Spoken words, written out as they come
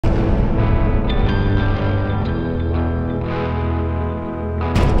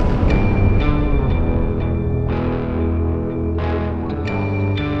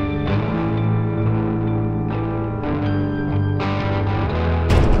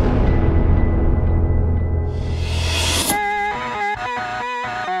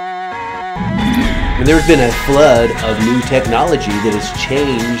mean, there's been a flood of new technology that has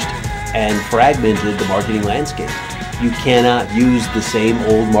changed and fragmented the marketing landscape. You cannot use the same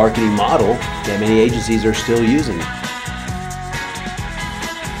old marketing model that many agencies are still using.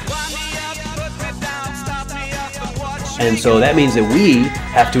 And so that means that we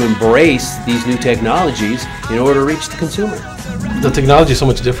have to embrace these new technologies in order to reach the consumer. The technology is so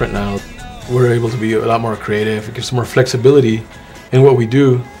much different now. We're able to be a lot more creative. It gives more flexibility in what we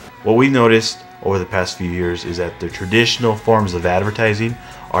do. What we noticed over the past few years is that the traditional forms of advertising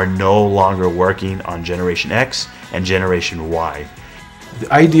are no longer working on Generation X and Generation Y.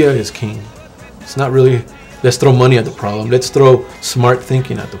 The idea is king. It's not really, let's throw money at the problem. Let's throw smart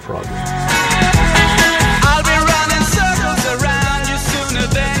thinking at the problem.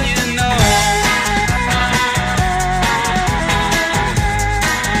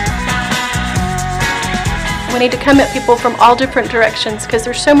 We need to come at people from all different directions because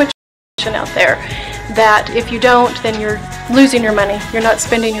there's so much out there that if you don't, then you're losing your money. You're not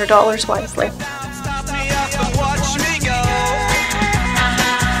spending your dollars wisely.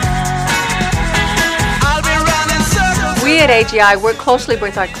 We at AGI work closely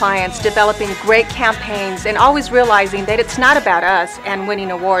with our clients, developing great campaigns and always realizing that it's not about us and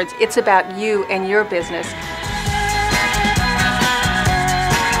winning awards, it's about you and your business.